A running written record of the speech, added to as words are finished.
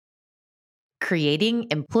creating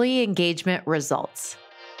employee engagement results.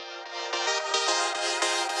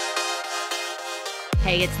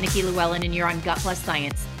 Hey, it's Nikki Llewellyn, and you're on Gut Plus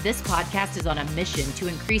Science. This podcast is on a mission to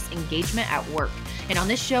increase engagement at work. And on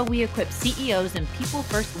this show, we equip CEOs and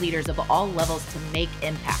people-first leaders of all levels to make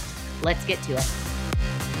impact. Let's get to it.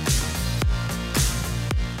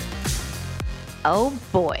 Oh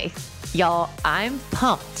boy. Y'all, I'm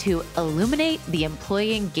pumped to illuminate the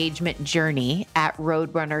employee engagement journey at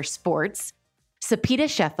Roadrunner Sports. Sapita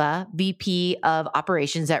Shefa, VP of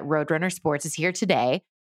Operations at Roadrunner Sports, is here today.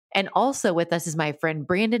 And also with us is my friend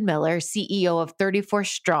Brandon Miller, CEO of 34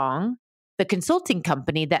 Strong, the consulting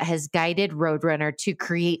company that has guided Roadrunner to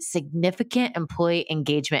create significant employee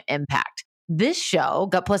engagement impact. This show,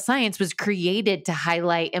 Gut Plus Science, was created to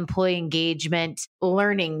highlight employee engagement,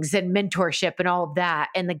 learnings, and mentorship and all of that.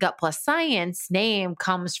 And the Gut Plus Science name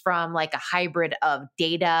comes from like a hybrid of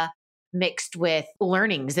data mixed with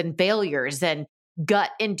learnings and failures and gut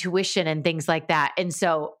intuition and things like that. And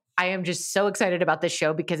so I am just so excited about this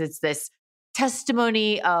show because it's this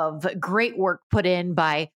testimony of great work put in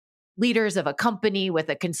by leaders of a company with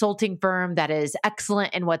a consulting firm that is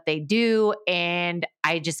excellent in what they do. And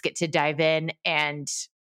I just get to dive in and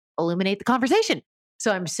illuminate the conversation.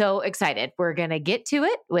 So I'm so excited. We're going to get to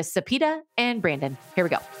it with Sapita and Brandon. Here we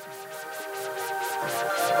go.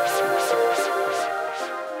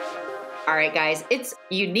 All right, guys, it's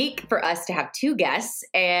unique for us to have two guests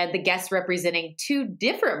and the guests representing two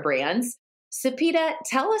different brands. Sapita,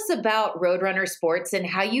 tell us about Roadrunner Sports and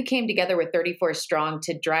how you came together with 34 Strong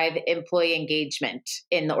to drive employee engagement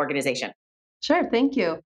in the organization. Sure, thank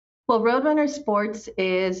you. Well, Roadrunner Sports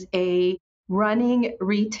is a running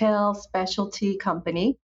retail specialty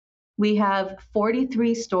company. We have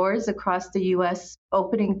 43 stores across the U.S.,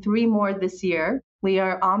 opening 3 more this year. We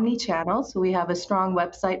are omni-channel, so we have a strong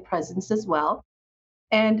website presence as well.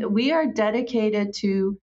 And we are dedicated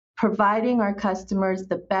to providing our customers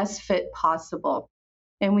the best fit possible.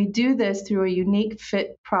 And we do this through a unique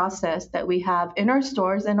fit process that we have in our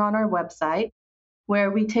stores and on our website,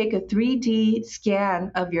 where we take a 3D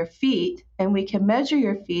scan of your feet and we can measure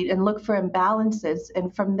your feet and look for imbalances.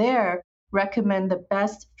 And from there, recommend the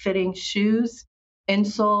best fitting shoes,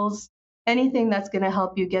 insoles, anything that's going to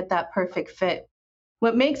help you get that perfect fit.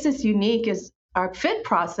 What makes us unique is our fit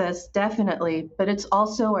process, definitely, but it's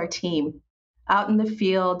also our team out in the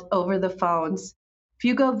field, over the phones. If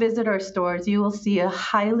you go visit our stores, you will see a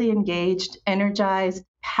highly engaged, energized,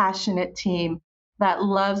 passionate team that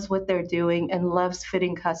loves what they're doing and loves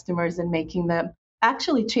fitting customers and making them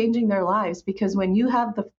actually changing their lives. Because when you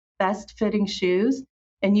have the best fitting shoes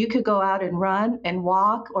and you could go out and run and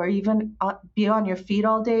walk or even be on your feet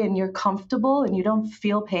all day and you're comfortable and you don't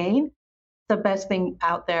feel pain, the best thing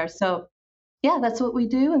out there. So yeah, that's what we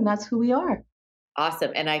do and that's who we are.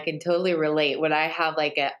 Awesome. And I can totally relate when I have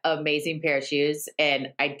like an amazing pair of shoes, and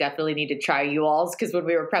I definitely need to try you all's, because when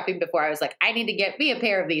we were prepping before, I was like, I need to get me a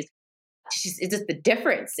pair of these. It's just the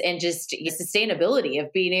difference and just the sustainability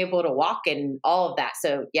of being able to walk and all of that.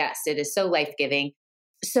 So yes, it is so life-giving.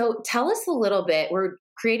 So tell us a little bit, we're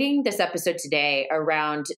creating this episode today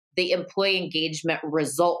around the employee engagement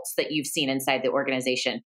results that you've seen inside the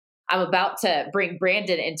organization. I'm about to bring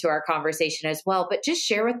Brandon into our conversation as well, but just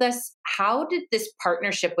share with us, how did this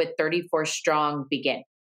partnership with 34 Strong begin?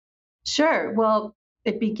 Sure. Well,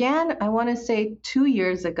 it began, I want to say 2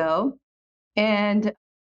 years ago, and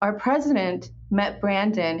our president met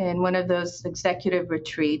Brandon in one of those executive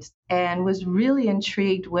retreats and was really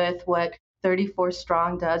intrigued with what 34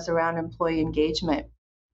 Strong does around employee engagement.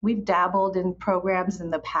 We've dabbled in programs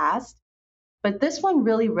in the past, but this one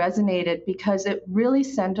really resonated because it really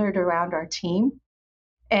centered around our team.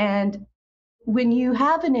 And when you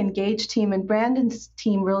have an engaged team, and Brandon's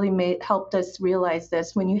team really helped us realize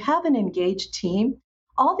this, when you have an engaged team,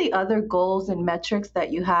 all the other goals and metrics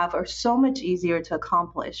that you have are so much easier to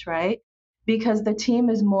accomplish, right? Because the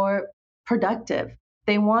team is more productive.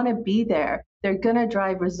 They want to be there. They're going to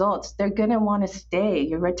drive results. They're going to want to stay.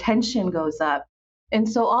 Your retention goes up. And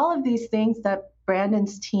so all of these things that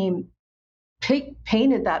Brandon's team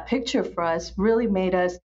painted that picture for us really made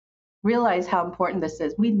us realize how important this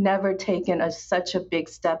is. We'd never taken such a big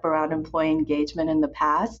step around employee engagement in the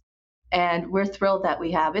past, and we're thrilled that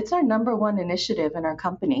we have. It's our number one initiative in our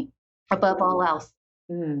company, above all else.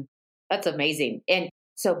 That's amazing. And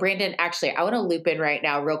so, Brandon, actually, I want to loop in right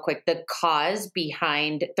now real quick, the cause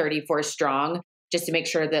behind 34 Strong, just to make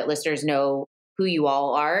sure that listeners know who you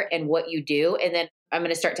all are and what you do. And then I'm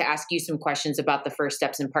going to start to ask you some questions about the first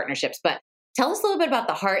steps in partnerships. But tell us a little bit about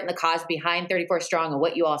the heart and the cause behind 34 Strong and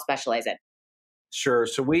what you all specialize in. Sure.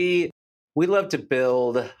 So we We love to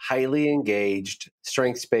build highly engaged,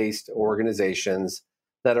 strengths-based organizations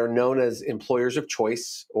that are known as employers of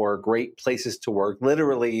choice or great places to work,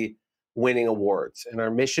 literally winning awards. And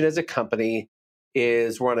our mission as a company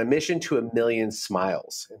is we're on a mission to 1 million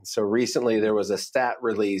smiles. And so recently there was a stat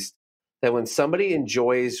released that when somebody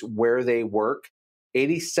enjoys where they work,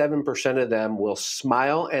 87% of them will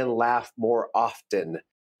smile and laugh more often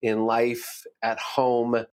in life, at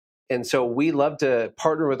home. And so we love to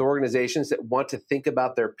partner with organizations that want to think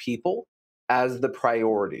about their people as the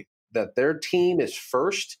priority, that their team is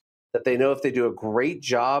first, that they know if they do a great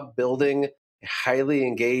job building a highly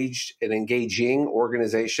engaged and engaging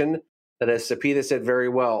organization, that as Sapita said very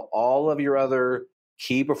well, all of your other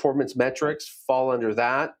key performance metrics fall under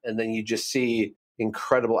that. And then you just see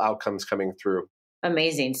incredible outcomes coming through.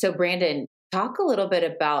 Amazing. So, Brandon, talk a little bit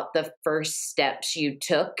about the first steps you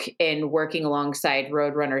took in working alongside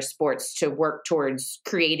Roadrunner Sports to work towards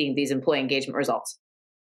creating these employee engagement results.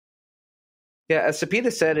 Yeah, as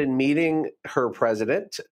Sapita said in meeting her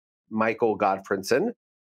president, Michael Godfredson,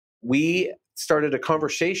 we started a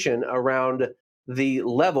conversation around the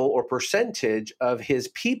level or percentage of his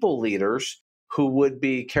people leaders who would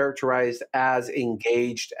be characterized as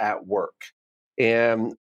engaged at work.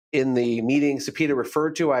 And in the meeting Sapita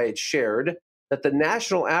referred to, I had shared that the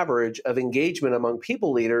national average of engagement among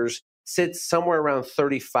people leaders sits somewhere around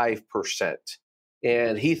 35%.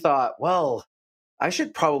 And he thought, well, I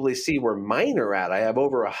should probably see where mine are at. I have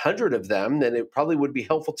over 100 of them, and it probably would be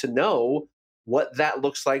helpful to know what that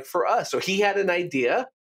looks like for us. So he had an idea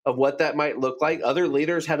of what that might look like. Other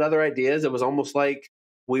leaders had other ideas. It was almost like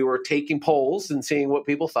we were taking polls and seeing what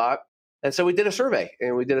people thought. And so we did a survey,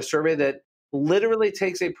 and we did a survey that literally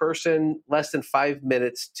takes a person less than 5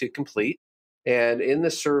 minutes to complete. And in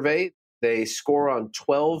the survey, they score on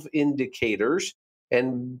 12 indicators.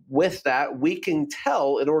 And with that, we can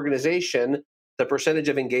tell an organization the percentage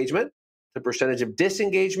of engagement, the percentage of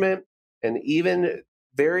disengagement, and even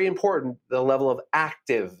very important, the level of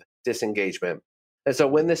active disengagement. And so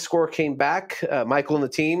when this score came back, Michael and the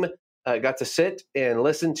team got to sit and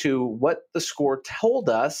listen to what the score told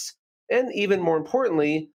us, and even more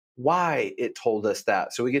importantly, why it told us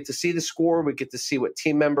that. So we get to see the score, we get to see what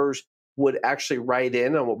team members would actually write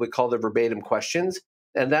in on what we call the verbatim questions.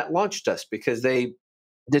 And that launched us because they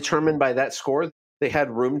determined by that score they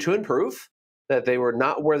had room to improve, that they were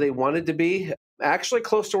not where they wanted to be, actually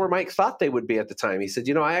close to where Mike thought they would be at the time. He said,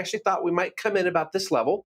 I actually thought we might come in about this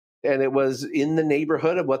level. And it was in the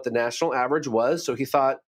neighborhood of what the national average was. So he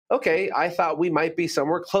thought, okay, I thought we might be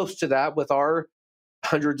somewhere close to that with our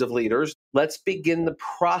hundreds of leaders. Let's begin the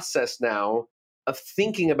process now of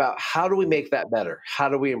thinking about how do we make that better? How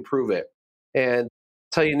do we improve it? And I'll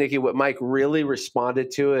tell you, Nikki, what Mike really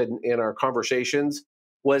responded to in our conversations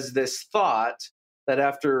was this thought that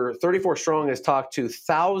after 34 Strong has talked to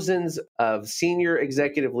thousands of senior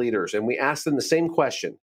executive leaders, and we asked them the same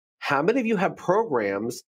question: how many of you have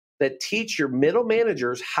programs that teach your middle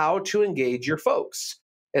managers how to engage your folks?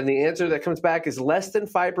 And the answer that comes back is less than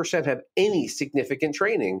 5% have any significant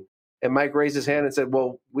training. And Mike raised his hand and said,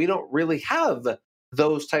 well, we don't really have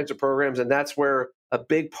those types of programs. And that's where a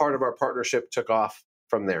big part of our partnership took off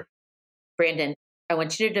from there. Brandon, I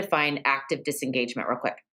want you to define active disengagement real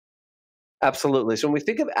quick. Absolutely. So when we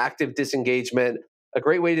think of active disengagement, a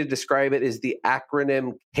great way to describe it is the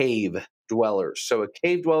acronym CAVE dwellers. So a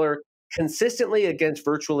cave dweller consistently against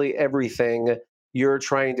virtually everything you're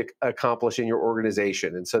trying to accomplish in your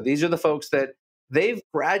organization. And so these are the folks that they've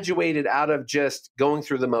graduated out of just going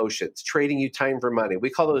through the motions, trading you time for money. We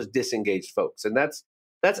call those disengaged folks. And that's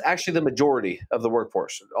actually the majority of the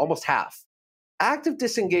workforce, almost half. Active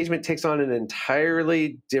disengagement takes on an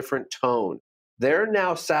entirely different tone. They're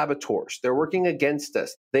now saboteurs. They're working against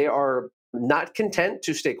us. They are not content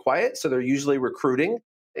to stay quiet. So they're usually recruiting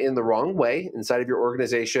in the wrong way inside of your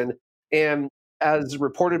organization. And as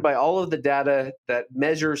reported by all of the data that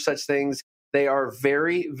measures such things, they are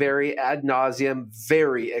very, very ad nauseum,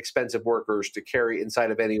 very expensive workers to carry inside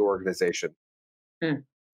of any organization.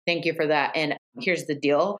 Thank you for that. And here's the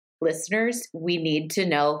deal, listeners, we need to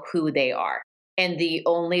know who they are. And the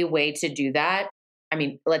only way to do that,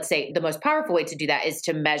 let's say the most powerful way to do that is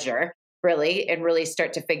to measure really, and really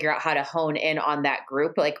start to figure out how to hone in on that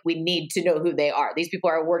group. Like, we need to know who they are. These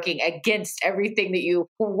people are working against everything that you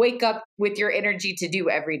wake up with your energy to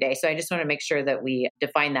do every day. So I just want to make sure that we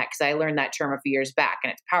define that, because I learned that term a few years back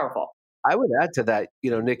and it's powerful. I would add to that,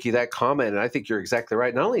 Nikki, that comment, and I think you're exactly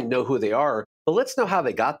right. Not only know who they are, but let's know how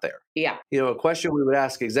they got there. Yeah. A question we would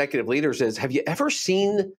ask executive leaders is, have you ever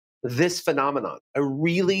seen this phenomenon? A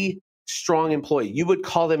really strong employee, you would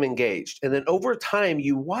call them engaged. And then over time,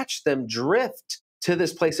 you watch them drift to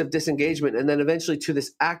this place of disengagement and then eventually to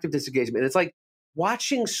this active disengagement. And it's like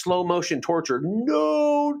watching slow motion torture.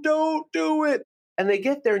 No, don't do it. And they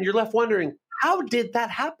get there and you're left wondering, how did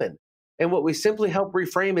that happen? And what we simply help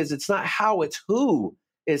reframe is it's not how, it's who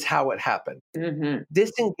is how it happened. Mm-hmm.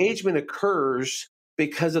 Disengagement occurs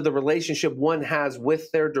because of the relationship one has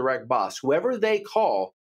with their direct boss. Whoever they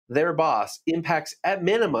call their boss impacts at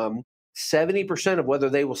minimum 70% of whether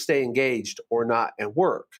they will stay engaged or not and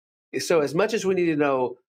work. So as much as we need to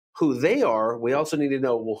know who they are, we also need to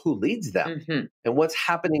know, well, who leads them and what's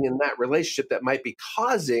happening in that relationship that might be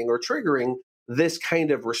causing or triggering this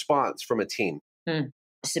kind of response from a team.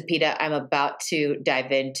 Sepideh, I'm about to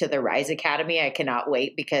dive into the Rise Academy. I cannot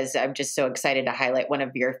wait because I'm just so excited to highlight one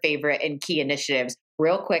of your favorite and key initiatives.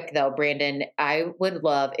 Real quick though, Brandon, I would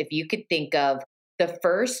love if you could think of the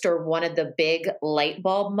first or one of the big light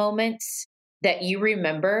bulb moments that you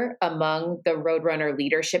remember among the Roadrunner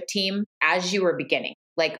leadership team as you were beginning.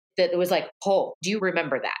 Like that it was like, oh, do you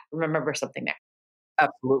remember that? Remember something there?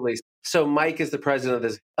 Absolutely. So Mike is the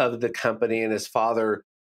president of the company, and his father,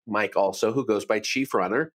 Mike also, who goes by Chief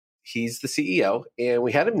Runner, he's the CEO. And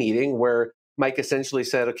we had a meeting where Mike essentially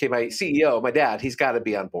said, okay, my CEO, my dad, he's got to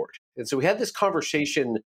be on board. And so we had this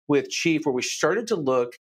conversation with Chief where we started to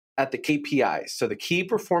look at the KPIs. So the key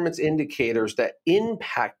performance indicators that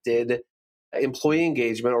impacted employee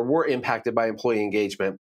engagement or were impacted by employee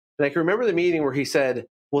engagement. And I can remember the meeting where he said,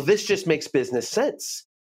 well, this just makes business sense.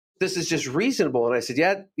 This is just reasonable. And I said,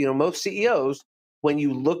 yeah, most CEOs, when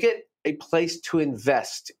you look at a place to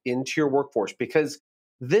invest into your workforce, because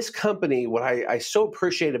this company, what I so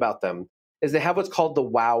appreciate about them is they have what's called the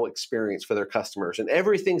wow experience for their customers. And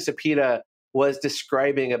everything Sepideh was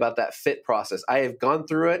describing about that fit process, I have gone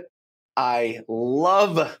through it. I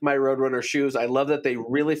love my Roadrunner shoes. I love that they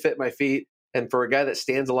really fit my feet. And for a guy that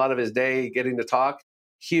stands a lot of his day getting to talk,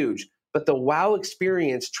 huge. But the wow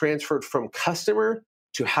experience transferred from customer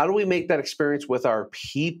to how do we make that experience with our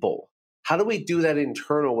people? How do we do that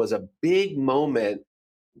internal was a big moment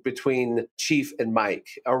between Chief and Mike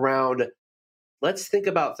around, let's think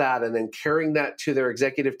about that and then carrying that to their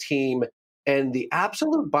executive team and the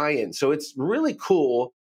absolute buy-in. So it's really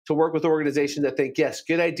cool to work with organizations that think, yes,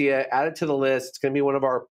 good idea, add it to the list. It's going to be one of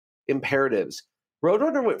our imperatives.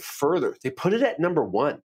 Roadrunner went further. They put it at number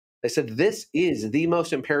one. They said, this is the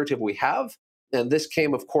most imperative we have. And this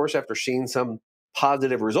came, of course, after seeing some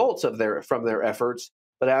positive results from their efforts.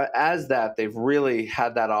 But as that, they've really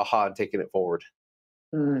had that aha and taken it forward.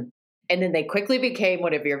 And then they quickly became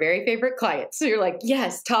one of your very favorite clients. So you're like,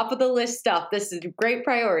 yes, top of the list stuff. This is great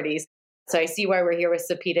priorities. So I see why we're here with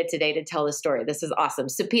Sepideh today to tell the story. This is awesome.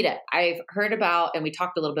 Sepideh, I've heard about, and we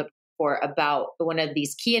talked a little bit before about one of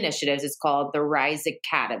these key initiatives. It's called the Rise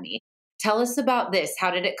Academy. Tell us about this.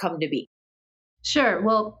 How did it come to be? Sure.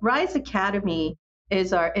 Well, Rise Academy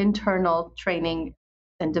is our internal training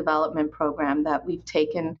and development program that we've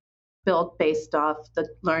built based off the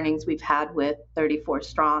learnings we've had with 34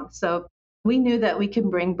 Strong. So we knew that we can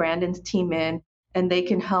bring Brandon's team in and they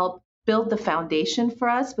can help build the foundation for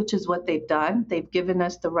us, which is what they've done. They've given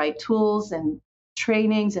us the right tools and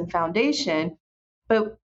trainings and foundation.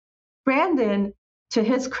 But Brandon, to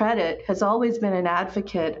his credit, has always been an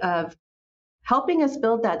advocate of helping us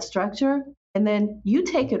build that structure, and then you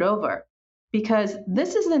take it over, because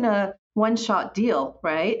this isn't a one-shot deal,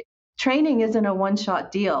 right? Training isn't a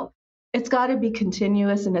one-shot deal. It's got to be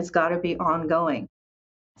continuous and it's got to be ongoing.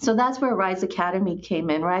 So that's where Rise Academy came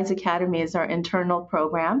in. Rise Academy is our internal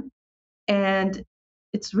program, and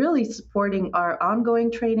it's really supporting our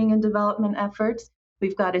ongoing training and development efforts.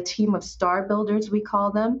 We've got a team of star builders, we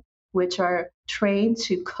call them, which are trained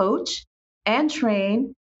to coach and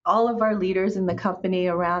train all of our leaders in the company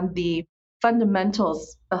around the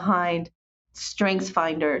fundamentals behind strengths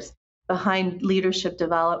finders, behind leadership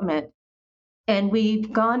development. And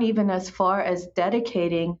we've gone even as far as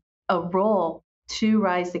dedicating a role to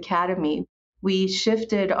Rise Academy. We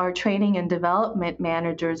shifted our training and development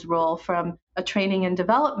manager's role from a training and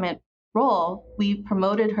development role. We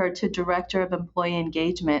promoted her to Director of Employee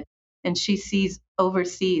Engagement, and she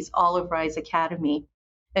oversees all of Rise Academy.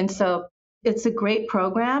 And so it's a great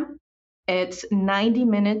program. It's 90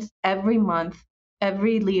 minutes every month.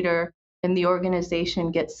 Every leader in the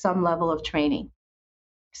organization gets some level of training.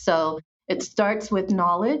 So it starts with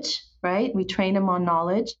knowledge, right? We train them on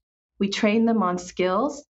knowledge. We train them on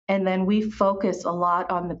skills, and then we focus a lot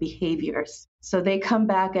on the behaviors. So they come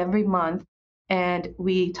back every month and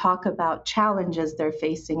we talk about challenges they're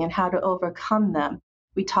facing and how to overcome them.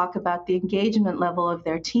 We talk about the engagement level of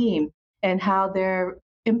their team and how they're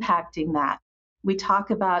impacting that. We talk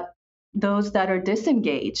about those that are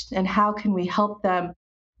disengaged and how can we help them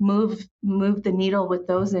move the needle with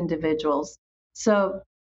those individuals. So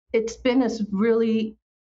it's been a really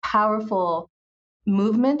powerful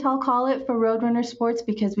movement, I'll call it, for Roadrunner Sports,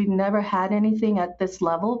 because we've never had anything at this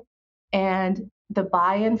level. And the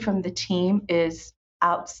buy-in from the team is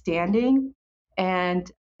outstanding.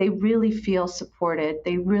 And they really feel supported.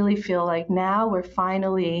 They really feel like now we're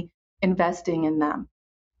finally investing in them,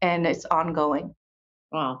 and it's ongoing.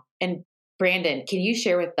 Wow. And Brandon, can you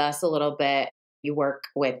share with us a little bit? You work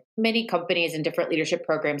with many companies and different leadership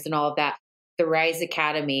programs and all of that. The Rise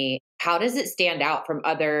Academy, how does it stand out from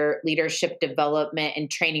other leadership development and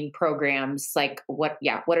training programs? Like what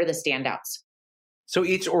are the standouts? So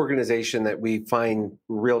each organization that we find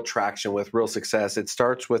real traction with, real success, it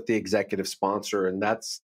starts with the executive sponsor, and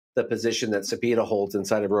that's the position that Sepideh holds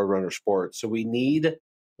inside of Roadrunner Sports. So we need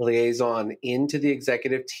liaison into the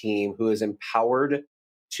executive team who is empowered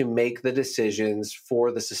to make the decisions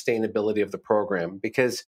for the sustainability of the program.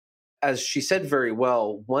 Because as she said very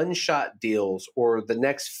well, one-shot deals or the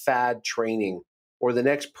next fad training or the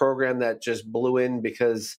next program that just blew in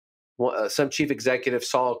because some chief executive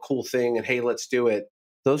saw a cool thing and, hey, let's do it.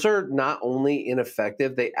 Those are not only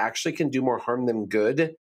ineffective, they actually can do more harm than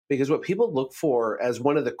good, because what people look for as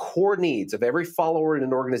one of the core needs of every follower in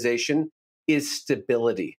an organization is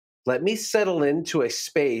stability. Let me settle into a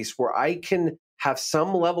space where I can have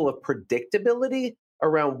some level of predictability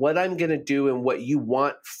around what I'm going to do and what you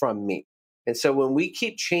want from me. And so when we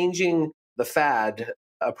keep changing the fad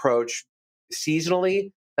approach seasonally,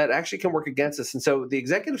 that actually can work against us. And so the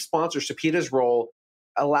executive sponsor, Sepideh's role,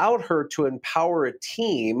 allowed her to empower a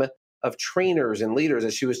team of trainers and leaders,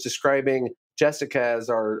 as she was describing Jessica as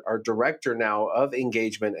our director now of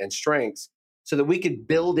engagement and strengths, so that we could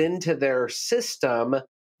build into their system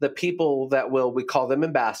the people that we call them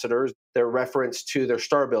ambassadors, their reference to their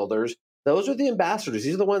star builders. Those are the ambassadors.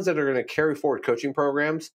 These are the ones that are going to carry forward coaching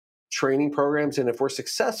programs, training programs. And if we're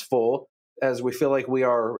successful, as we feel like we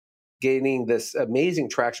are gaining this amazing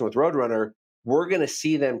traction with Roadrunner, we're going to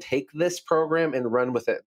see them take this program and run with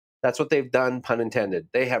it. That's what they've done, pun intended.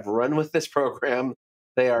 They have run with this program.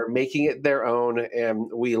 They are making it their own. And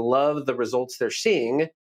we love the results they're seeing,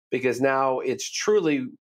 because now it's truly,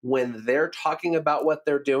 when they're talking about what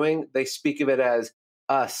they're doing, they speak of it as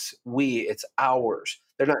us, we, it's ours.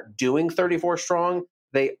 They're not doing 34 Strong.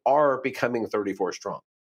 They are becoming 34 Strong.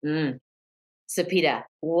 Sepideh,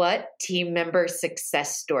 what team member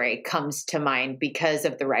success story comes to mind because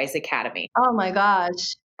of the Rise Academy? Oh my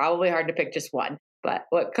gosh. Probably hard to pick just one, but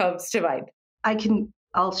what comes to mind?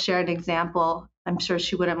 I'll share an example. I'm sure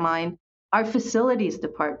she wouldn't mind. Our facilities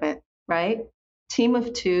department, right? Team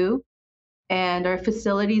of 2. And our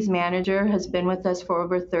facilities manager has been with us for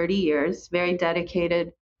over 30 years, very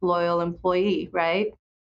dedicated, loyal employee, right?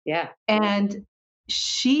 Yeah. And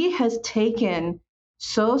she has taken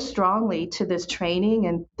so strongly to this training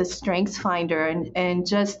and the Strengths Finder, and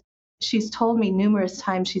just, she's told me numerous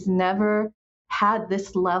times she's never had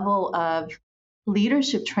this level of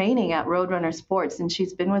leadership training at Roadrunner Sports, and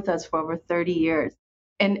she's been with us for over 30 years.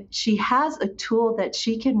 And she has a tool that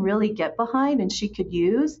she can really get behind and she could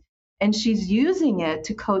use, and she's using it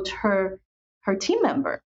to coach her team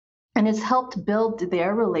member. And it's helped build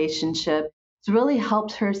their relationship. It's really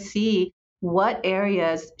helped her see what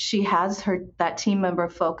areas she has that team member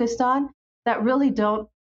focused on that really don't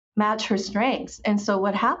match her strengths. And so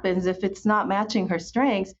what happens if it's not matching her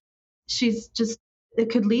strengths, it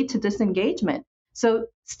could lead to disengagement. So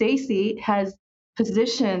Stacy has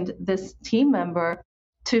positioned this team member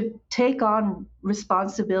to take on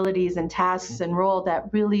responsibilities and tasks and role that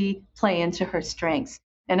really play into her strengths.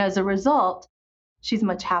 And as a result, she's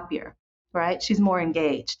much happier, right? She's more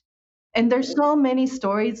engaged. And there's so many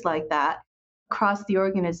stories like that across the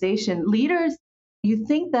organization. Leaders, you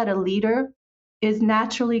think that a leader is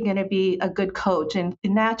naturally going to be a good coach and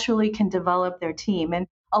naturally can develop their team. And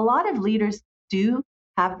a lot of leaders do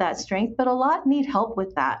have that strength, but a lot need help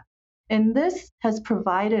with that. And this has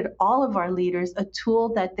provided all of our leaders a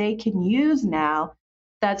tool that they can use now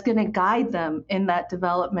that's going to guide them in that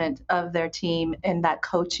development of their team and that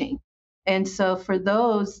coaching. And so for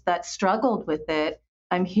those that struggled with it,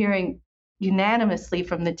 I'm hearing unanimously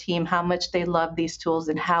from the team how much they love these tools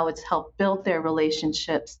and how it's helped build their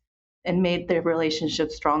relationships and made their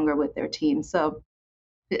relationships stronger with their team. So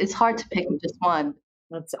it's hard to pick just one.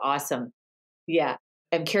 That's awesome. Yeah.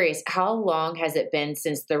 I'm curious, how long has it been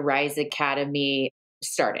since the Rise Academy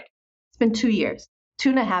started? It's been 2 years,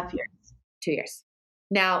 2.5 years. 2 years.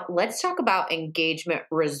 Now, let's talk about engagement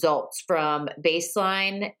results from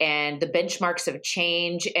baseline, and the benchmarks of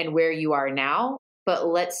change and where you are now. But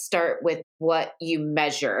let's start with what you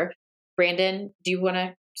measure. Brandon, do you want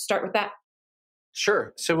to start with that?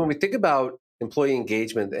 Sure. So when we think about employee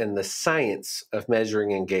engagement and the science of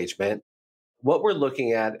measuring engagement, what we're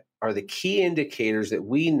looking at are the key indicators that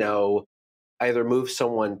we know either move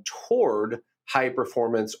someone toward high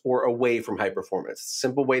performance or away from high performance.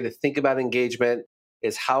 Simple way to think about engagement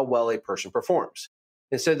is how well a person performs.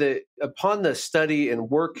 And so upon the study and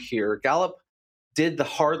work here, Gallup did the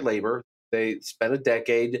hard labor. They spent a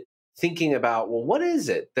decade thinking about, well, what is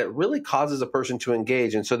it that really causes a person to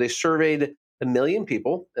engage? And so they surveyed 1 million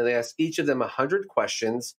people and they asked each of them 100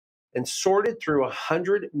 questions and sorted through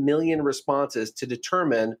 100 million responses to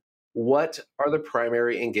determine what are the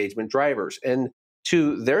primary engagement drivers. And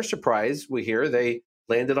to their surprise, we hear they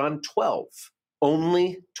landed on 12,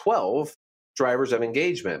 only 12 drivers of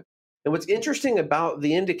engagement. And what's interesting about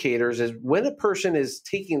the indicators is when a person is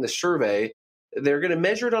taking the survey, they're going to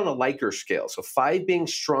measure it on a Likert scale. So 5 being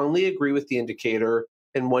strongly agree with the indicator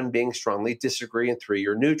and 1 being strongly disagree and 3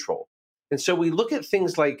 are neutral. And so we look at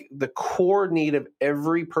things like the core need of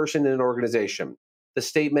every person in an organization. The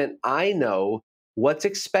statement, I know what's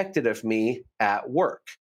expected of me at work.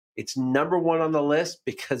 It's number 1 on the list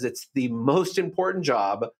because it's the most important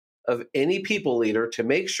job of any people leader to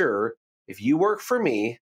make sure if you work for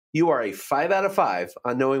me, you are a 5 out of 5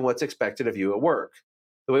 on knowing what's expected of you at work.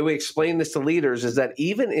 The way we explain this to leaders is that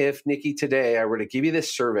even if, Nikki, today I were to give you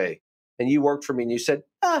this survey and you worked for me and you said,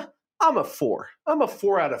 I'm a 4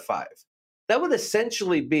 out of 5. That would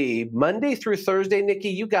essentially be Monday through Thursday, Nikki,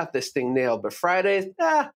 you got this thing nailed. But Fridays,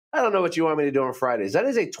 I don't know what you want me to do on Fridays. That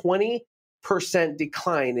is a 20%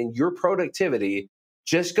 decline in your productivity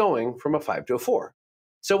just going from a 5 to a 4.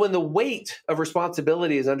 So when the weight of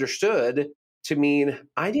responsibility is understood to mean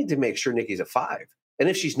I need to make sure Nikki's a 5. And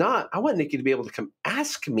if she's not, I want Nikki to be able to come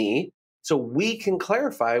ask me so we can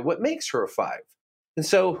clarify what makes her a 5. And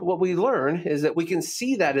so what we learn is that we can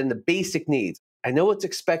see that in the basic needs. I know what's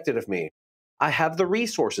expected of me. I have the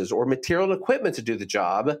resources or material and equipment to do the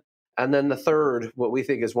job. And then the third, what we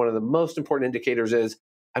think is one of the most important indicators is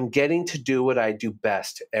I'm getting to do what I do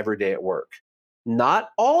best every day at work. Not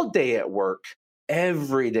all day at work,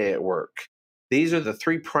 every day at work. These are the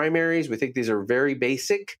 3 primaries. We think these are very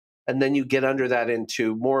basic. And then you get under that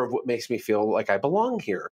into more of what makes me feel like I belong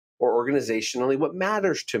here or organizationally what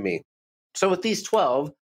matters to me. So with these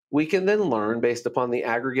 12, we can then learn based upon the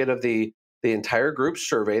aggregate of the entire group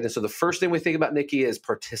surveyed. And so the first thing we think about, Nikki, is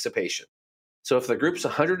participation. So if the group's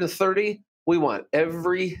 130, we want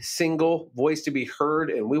every single voice to be heard,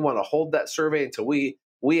 and we want to hold that survey until we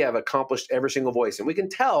have accomplished every single voice. And we can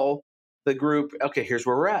tell the group, okay, here's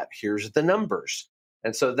where we're at. Here's the numbers.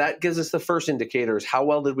 And so that gives us the first indicators. How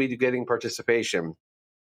well did we do getting participation?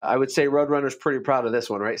 I would say Roadrunner's pretty proud of this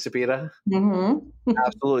one, right, Sapita? Mm-hmm.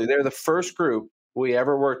 Absolutely. They're the first group we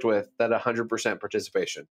ever worked with that 100%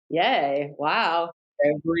 participation. Yay. Wow.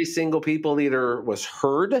 Every single people leader was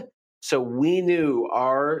heard. So we knew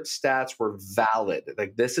our stats were valid.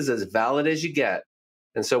 Like this is as valid as you get.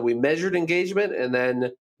 And so we measured engagement and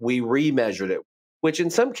then we remeasured it, which in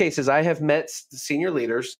some cases I have met senior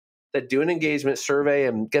leaders that do an engagement survey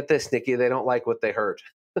and get this, Nikki, they don't like what they heard.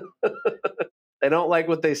 They don't like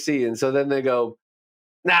what they see. And so then they go,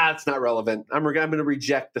 nah, it's not relevant. I'm going to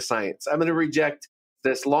reject the science. I'm going to reject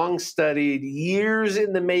this long studied, years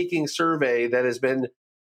in the making survey that has been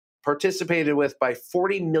participated with by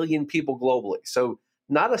 40 million people globally. So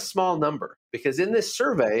not a small number, because in this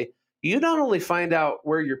survey, you not only find out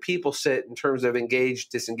where your people sit in terms of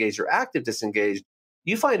engaged, disengaged, or active disengaged,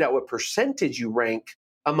 you find out what percentage you rank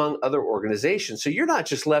among other organizations. So you're not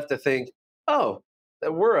just left to think, oh,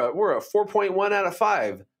 we're a 4.1 out of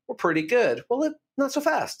 5. We're pretty good. Well, not so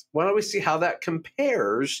fast. Why don't we see how that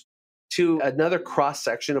compares to another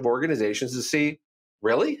cross-section of organizations to see,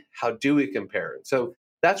 really, how do we compare? So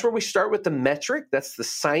that's where we start with the metric. That's the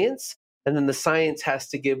science. And then the science has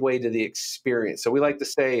to give way to the experience. So we like to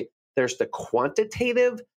say there's the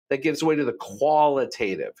quantitative that gives way to the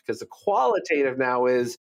qualitative, because the qualitative now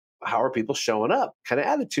is how are people showing up? What kind of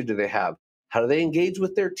attitude do they have? How do they engage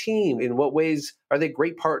with their team? In what ways are they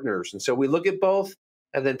great partners? And so we look at both.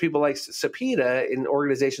 And then people like Sapita in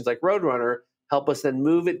organizations like Roadrunner help us then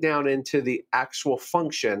move it down into the actual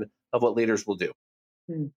function of what leaders will do.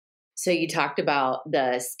 So you talked about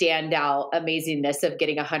the standout amazingness of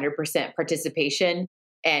getting 100% participation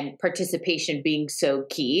and participation being so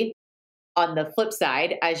key. On the flip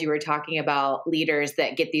side, as you were talking about leaders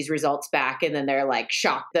that get these results back and then they're like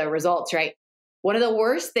shocked the results, right? One of the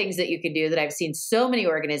worst things that you can do that I've seen so many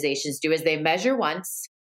organizations do is they measure once,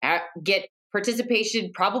 get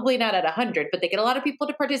participation, probably not at 100, but they get a lot of people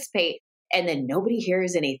to participate and then nobody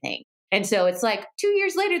hears anything. And so it's like 2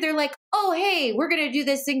 years later, they're like, oh, hey, we're going to do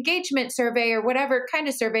this engagement survey or whatever kind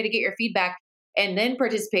of survey to get your feedback. And then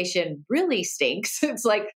participation really stinks. It's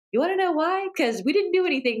like, you want to know why? Because we didn't do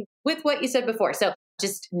anything with what you said before. So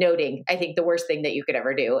just noting, I think the worst thing that you could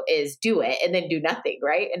ever do is do it and then do nothing,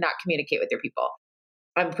 right? And not communicate with your people.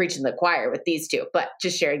 I'm preaching the choir with these two, but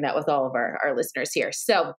just sharing that with all of our listeners here.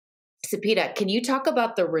 So, Sepideh, can you talk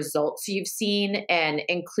about the results you've seen and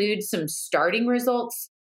include some starting results,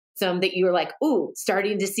 some that you were like, ooh,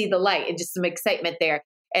 starting to see the light and just some excitement there,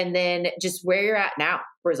 and then just where you're at now,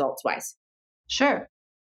 results wise? Sure.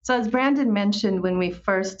 So as Brandon mentioned, when we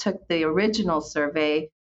first took the original survey,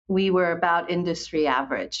 we were about industry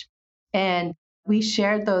average. And we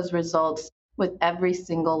shared those results with every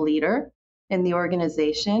single leader in the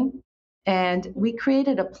organization. And we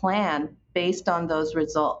created a plan based on those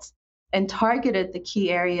results and targeted the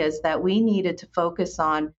key areas that we needed to focus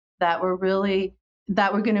on that were going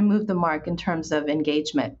to move the mark in terms of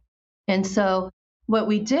engagement. And so what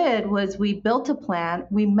we did was we built a plan.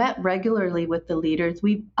 We met regularly with the leaders.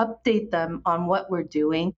 We update them on what we're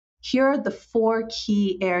doing. Here are the 4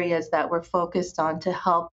 key areas that we're focused on to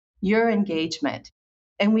help your engagement.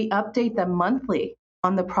 And we update them monthly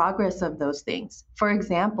on the progress of those things. For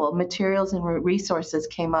example, materials and resources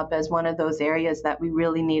came up as one of those areas that we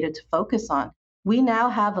really needed to focus on. We now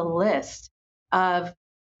have a list of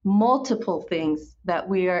multiple things that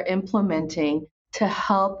we are implementing to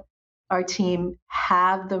help our team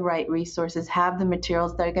have the right resources, have the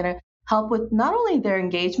materials that are going to help with not only their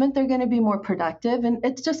engagement, they're going to be more productive, and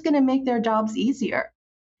it's just going to make their jobs easier.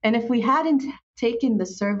 And if we hadn't taken the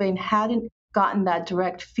survey and hadn't gotten that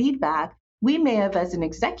direct feedback, we may have, as an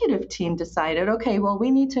executive team, decided, okay, well, we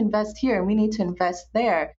need to invest here and we need to invest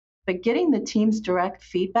there. But getting the team's direct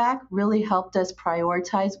feedback really helped us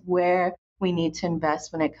prioritize where we need to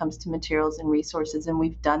invest when it comes to materials and resources, and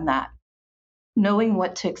we've done that. Knowing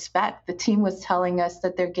what to expect, the team was telling us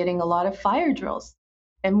that they're getting a lot of fire drills.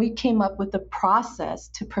 And we came up with a process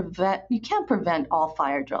to prevent, you can't prevent all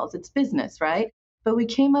fire drills, it's business, right? But we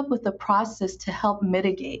came up with a process to help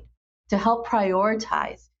mitigate, to help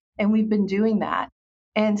prioritize. And we've been doing that.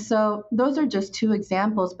 And so those are just 2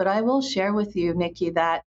 examples, but I will share with you, Nikki,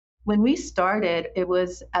 that when we started, it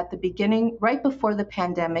was at the beginning, right before the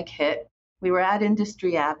pandemic hit. We were at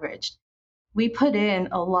industry average. We put in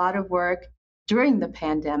a lot of work during the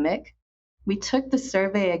pandemic. We took the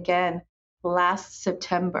survey again last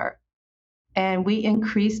September, and we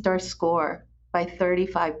increased our score by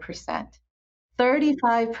 35%.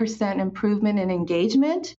 35% improvement in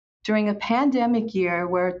engagement during a pandemic year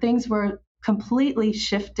where things were completely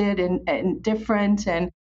shifted and different. And,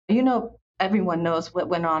 everyone knows what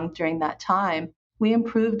went on during that time. We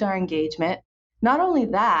improved our engagement. Not only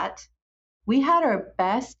that, we had our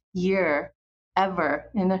best year ever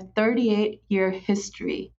in a 38-year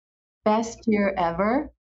history. Best year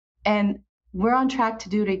ever. And we're on track to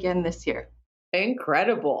do it again this year.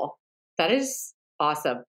 Incredible. That is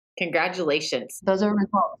awesome. Congratulations. Those are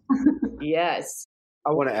results. Yes.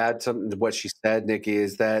 I want to add something to what she said, Nikki,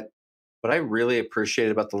 is that what I really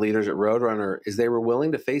appreciate about the leaders at Roadrunner is they were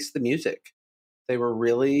willing to face the music. They were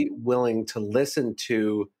really willing to listen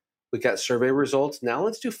to, we got survey results. Now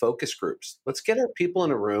let's do focus groups. Let's get our people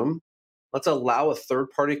in a room. Let's allow a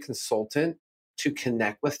third-party consultant to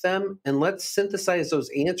connect with them, and let's synthesize those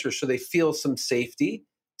answers so they feel some safety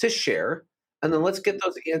to share. And then let's get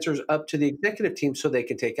those answers up to the executive team so they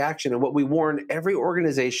can take action. And what we warn every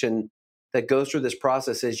organization that goes through this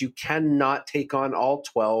process is you cannot take on all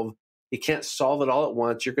 12. You can't solve it all at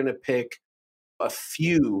once. You're going to pick a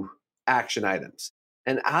few action items.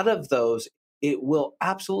 And out of those, it will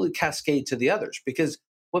absolutely cascade to the others, because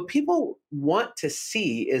what people want to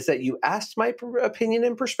see is that you asked my opinion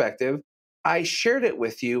and perspective, I shared it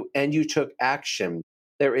with you, and you took action.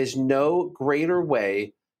 There is no greater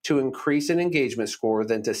way to increase an engagement score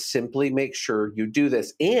than to simply make sure you do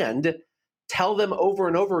this and tell them over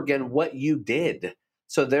and over again what you did.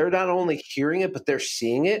 So they're not only hearing it, but they're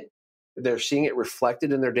seeing it. They're seeing it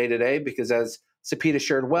reflected in their day-to-day, because as Sepideh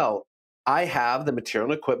shared well, I have the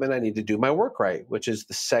material and equipment I need to do my work right, which is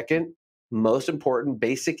the second most important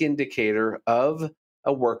basic indicator of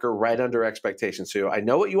a worker right under expectation. So I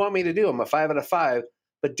know what you want me to do. I'm a 5 out of 5,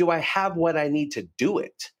 but do I have what I need to do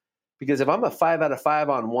it? Because if I'm a 5 out of 5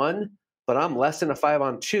 on 1, but I'm less than a 5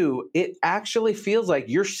 on 2, it actually feels like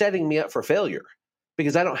you're setting me up for failure,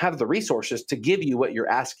 because I don't have the resources to give you what you're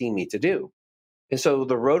asking me to do. And so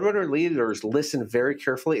the Roadrunner leaders listened very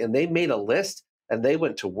carefully, and they made a list, and they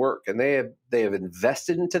went to work, and they have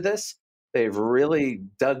invested into this. They've really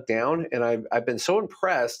dug down, and I've been so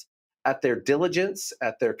impressed at their diligence,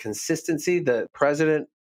 at their consistency. The president,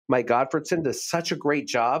 Mike Gottfredson, does such a great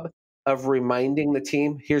job of reminding the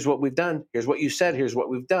team, here's what we've done, here's what you said, here's what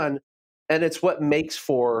we've done. And it's what makes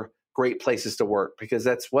for great places to work, because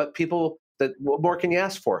that's what what more can you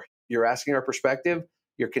ask for? You're asking our perspective.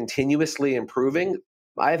 You're continuously improving.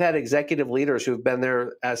 I've had executive leaders who've been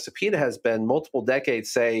there, as Sapita has been, multiple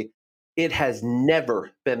decades, say, it has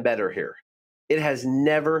never been better here. It has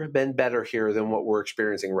never been better here than what we're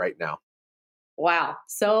experiencing right now. Wow,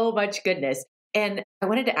 so much goodness. And I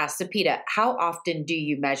wanted to ask Sapita, how often do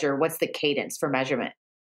you measure? What's the cadence for measurement?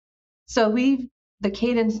 So the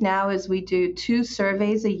cadence now is we do 2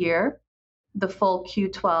 surveys a year, the full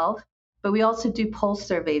Q12, but we also do pulse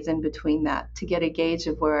surveys in between that to get a gauge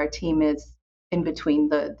of where our team is in between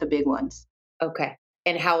the big ones. Okay.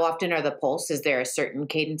 And how often are the pulse? Is there a certain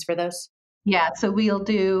cadence for those? Yeah, so we'll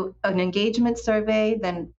do an engagement survey,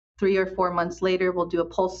 then 3 or 4 months later, we'll do a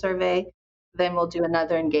pulse survey, then we'll do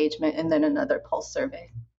another engagement and then another pulse survey.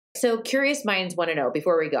 So curious minds want to know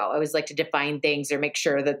before we go. I always like to define things or make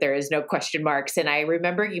sure that there is no question marks. And I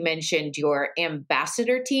remember you mentioned your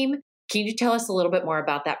ambassador team. Can you tell us a little bit more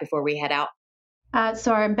about that before we head out?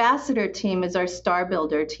 So our ambassador team is our Star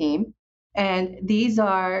Builder team. And these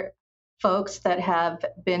are folks that have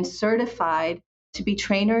been certified to be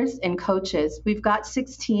trainers and coaches. We've got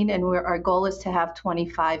 16 and our goal is to have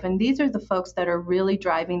 25. And these are the folks that are really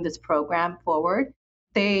driving this program forward.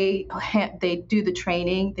 They do the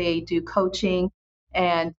training, they do coaching,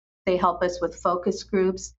 and they help us with focus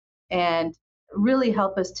groups and really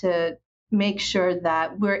help us to make sure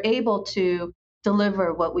that we're able to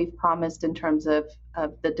deliver what we've promised in terms of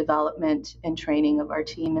the development and training of our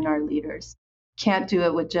team and our leaders. Can't do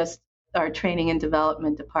it with just our training and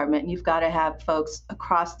development department. You've got to have folks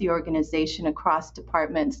across the organization, across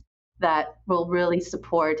departments that will really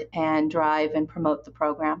support and drive and promote the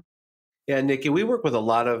program. Yeah, Nikki, we work with a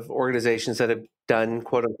lot of organizations that have done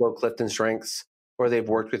quote unquote Clifton Strengths, or they've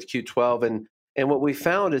worked with Q12. And what we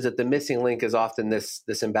found is that the missing link is often this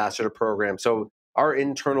ambassador program. So our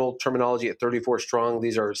internal terminology at 34 Strong,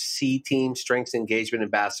 these are C team strengths engagement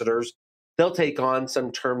ambassadors. They'll take on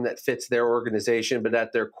some term that fits their organization, but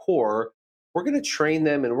at their core, we're going to train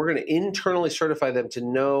them and we're going to internally certify them to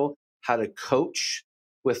know how to coach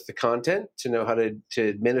with the content, to know how to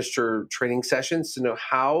administer training sessions, to know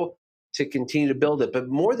how to continue to build it, but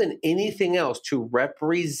more than anything else, to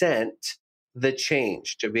represent the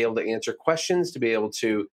change, to be able to answer questions, to be able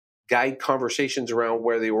to guide conversations around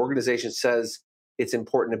where the organization says it's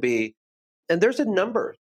important to be. And there's a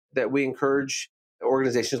number that we encourage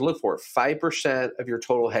organizations to look for. 5% of your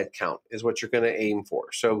total headcount is what you're going to aim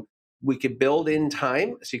for. So we could build in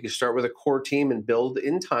time. So you can start with a core team and build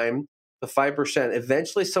in time the 5%.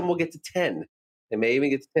 Eventually, some will get to 10. They may even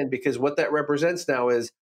get to 10, because what that represents now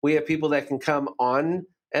is we have people that can come on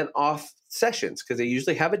and off sessions, because they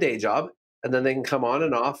usually have a day job, and then they can come on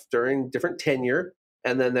and off during different tenure,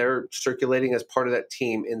 and then they're circulating as part of that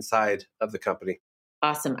team inside of the company.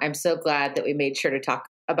 Awesome. I'm so glad that we made sure to talk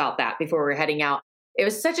about that before we're heading out. It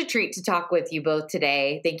was such a treat to talk with you both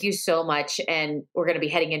today. Thank you so much. And we're going to be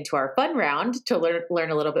heading into our fun round to learn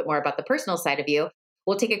a little bit more about the personal side of you.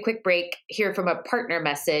 We'll take a quick break, hear from a partner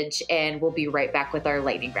message, and we'll be right back with our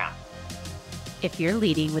lightning round. If you're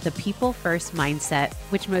leading with a people-first mindset,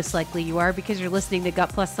 which most likely you are because you're listening to Gut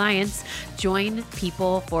Plus Science, join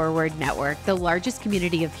People Forward Network, the largest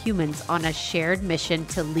community of humans on a shared mission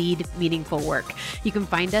to lead meaningful work. You can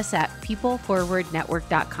find us at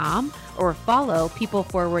peopleforwardnetwork.com or follow People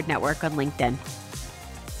Forward Network on LinkedIn.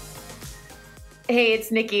 Hey,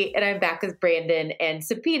 it's Nikki, and I'm back with Brandon and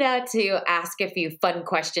Sapita to ask a few fun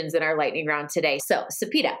questions in our lightning round today. So,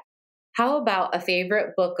 Sapita, how about a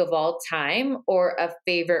favorite book of all time or a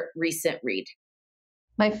favorite recent read?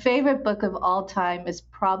 My favorite book of all time is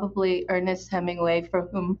probably Ernest Hemingway, For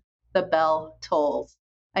Whom the Bell Tolls.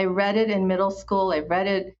 I read it in middle school. I've read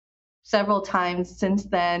it several times since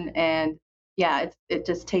then. And yeah, it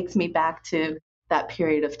just takes me back to that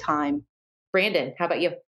period of time. Brandon, how about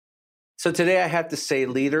you? So today I have to say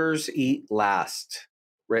Leaders Eat Last,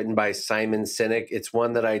 written by Simon Sinek. It's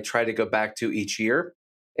one that I try to go back to each year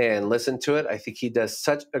and listen to it. I think he does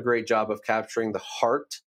such a great job of capturing the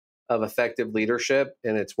heart of effective leadership.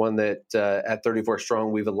 And it's one that at 34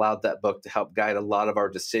 Strong, we've allowed that book to help guide a lot of our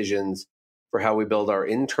decisions for how we build our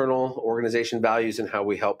internal organization values and how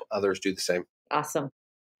we help others do the same. Awesome.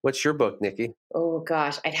 What's your book, Nikki? Oh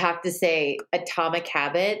gosh, I'd have to say Atomic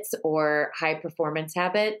Habits or High Performance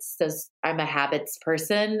Habits. I'm a habits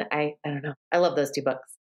person. I don't know. I love those two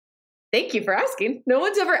books. Thank you for asking. No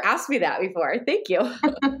one's ever asked me that before. Thank you.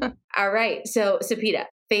 All right. So, Sapita,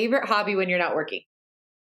 favorite hobby when you're not working?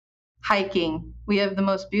 Hiking. We have the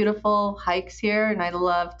most beautiful hikes here, and I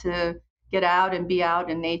love to get out and be out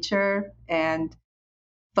in nature and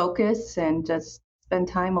focus and just spend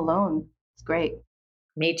time alone. It's great.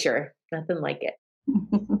 Nature, nothing like it.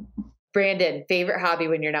 Brandon, favorite hobby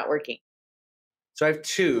when you're not working? So I have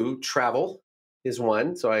two. Travel is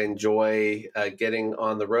one. So I enjoy getting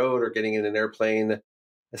on the road or getting in an airplane,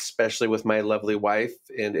 especially with my lovely wife,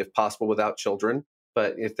 and if possible, without children.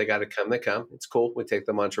 But if they got to come, they come. It's cool. We take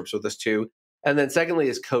them on trips with us too. And then secondly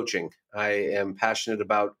is coaching. I am passionate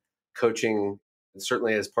about coaching,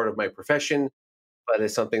 certainly as part of my profession, but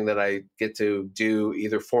it's something that I get to do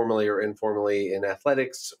either formally or informally in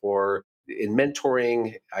athletics or in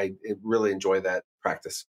mentoring. I really enjoy that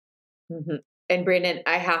practice. Mm-hmm. And Brandon,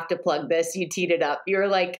 I have to plug this. You teed it up. You're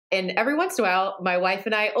like, and every once in a while, my wife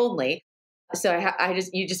and I only. So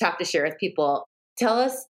you just have to share with people. Tell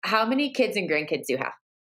us how many kids and grandkids you have.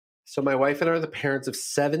 So my wife and I are the parents of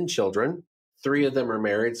 7 children. 3 of them are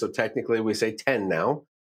married. So technically we say 10 now.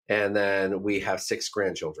 And then we have 6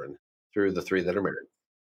 grandchildren through the 3 that are married.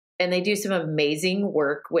 And they do some amazing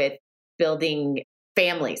work with building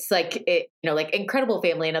families, like Incredible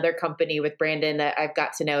Family, another company with Brandon that I've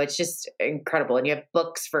got to know. It's just incredible. And you have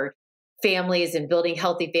books for families and building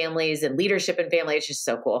healthy families and leadership in family. It's just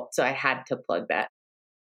so cool. So I had to plug that.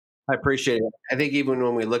 I appreciate it. I think even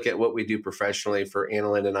when we look at what we do professionally for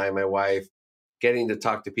Annalyn and I, my wife, getting to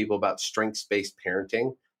talk to people about strengths-based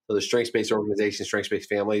parenting, so the strengths-based organization, strengths-based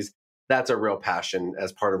families, that's a real passion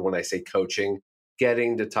as part of when I say coaching.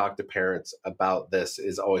 Getting to talk to parents about this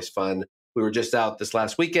is always fun. We were just out this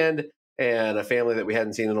last weekend and a family that we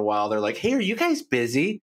hadn't seen in a while, they're like, hey, are you guys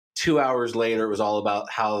busy? 2 hours later, it was all about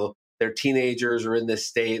how their teenagers are in this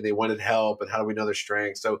state. They wanted help and how do we know their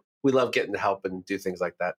strengths? So we love getting to help and do things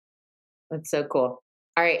like that. That's so cool.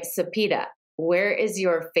 All right, Sapita, where is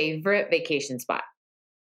your favorite vacation spot?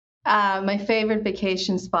 My favorite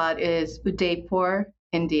vacation spot is Udaipur,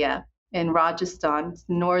 India, in Rajasthan,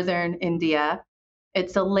 northern India.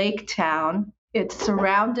 It's a lake town. It's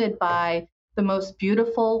surrounded by the most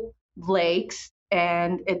beautiful lakes,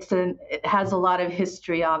 and it has a lot of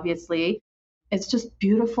history, obviously. It's just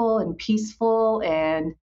beautiful and peaceful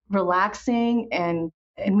and relaxing, and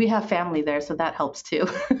we have family there, so that helps too.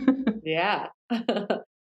 Yeah.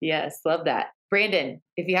 Yes, love that. Brandon,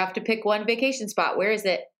 if you have to pick one vacation spot, where is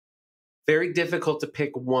it? Very difficult to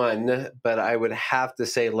pick one, but I would have to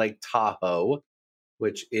say Lake Tahoe,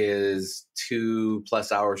 which is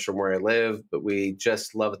 2+ hours from where I live, but we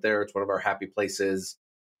just love it there. It's one of our happy places.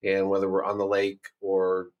 And whether we're on the lake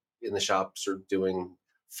or in the shops or doing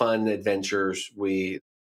fun adventures,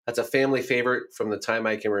 that's a family favorite from the time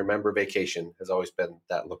I can remember. Vacation has always been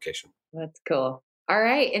that location. That's cool. All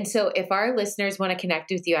right. And so if our listeners want to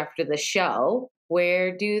connect with you after the show,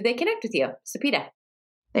 where do they connect with you? Sapita.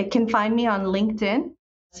 They can find me on LinkedIn,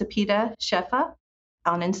 Sapita Shefa,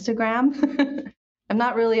 on Instagram. I'm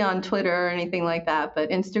not really on Twitter or anything like that,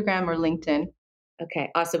 but Instagram or LinkedIn. Okay,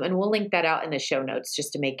 awesome. And we'll link that out in the show notes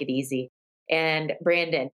just to make it easy. And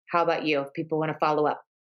Brandon, how about you if people want to follow up?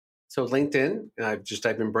 So LinkedIn, I've just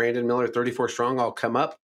typed in Brandon Miller 34 Strong, I'll come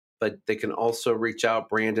up. But they can also reach out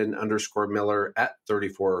Brandon_Miller at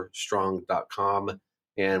 34strong.com,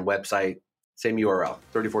 and website, same URL,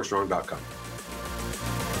 34strong.com.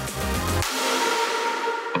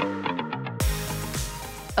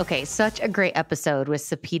 Okay, such a great episode with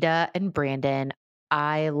Sapita and Brandon.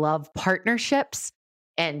 I love partnerships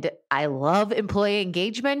and I love employee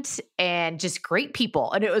engagement and just great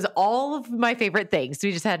people. And it was all of my favorite things.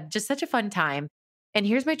 We just had just such a fun time. And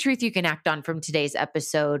here's my truth you can act on from today's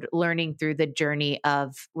episode, learning through the journey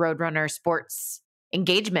of Roadrunner Sports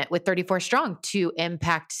engagement with 34 Strong to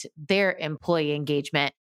impact their employee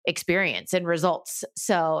engagement experience and results.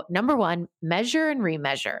 So, number 1, measure and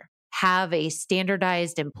remeasure. Have a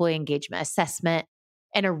standardized employee engagement assessment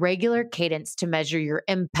and a regular cadence to measure your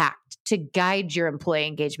impact to guide your employee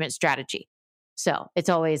engagement strategy. So it's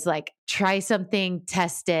always like, try something,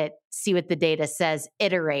 test it, see what the data says,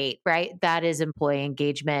 iterate, right? That is employee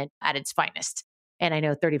engagement at its finest. And I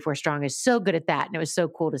know 34 Strong is so good at that. And it was so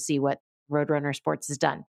cool to see what Roadrunner Sports has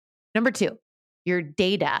done. Number 2, your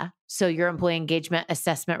data, so your employee engagement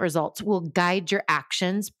assessment results, will guide your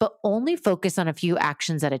actions, but only focus on a few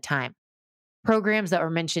actions at a time. Programs that were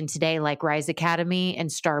mentioned today, like Rise Academy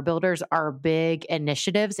and Star Builders, are big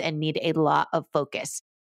initiatives and need a lot of focus.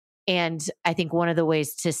 And I think one of the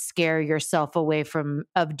ways to scare yourself away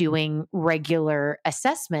of doing regular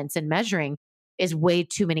assessments and measuring is way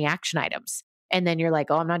too many action items. And then you're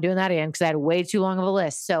like, oh, I'm not doing that again because I had way too long of a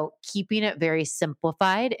list. So keeping it very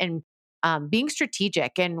simplified and being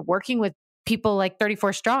strategic and working with people like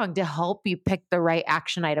 34 Strong to help you pick the right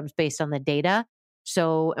action items based on the data.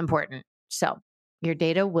 So important. So your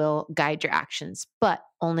data will guide your actions, but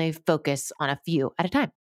only focus on a few at a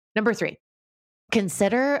time. Number 3,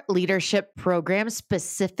 Consider leadership programs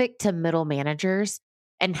specific to middle managers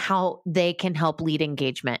and how they can help lead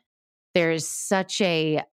engagement. There's such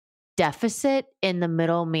a deficit in the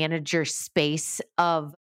middle manager space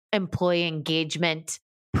of employee engagement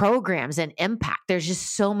programs and impact. There's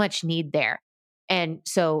just so much need there. And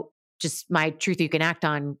so just my truth you can act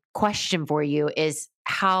on question for you is,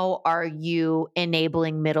 how are you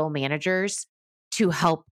enabling middle managers to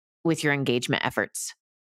help with your engagement efforts?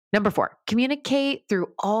 Number 4, communicate through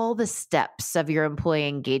all the steps of your employee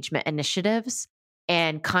engagement initiatives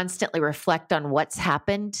and constantly reflect on what's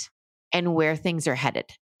happened and where things are headed.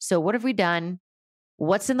 So what have we done?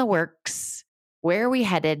 What's in the works? Where are we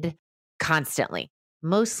headed? Constantly.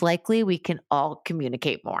 Most likely we can all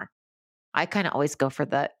communicate more. I kind of always go for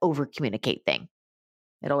the over communicate thing.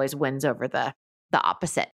 It always wins over the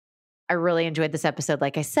opposite. I really enjoyed this episode.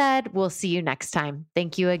 Like I said, we'll see you next time.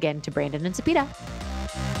 Thank you again to Brandon and Sapita.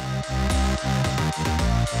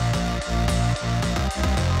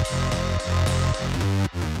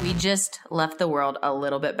 We just left the world a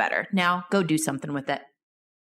little bit better. Now go do something with it.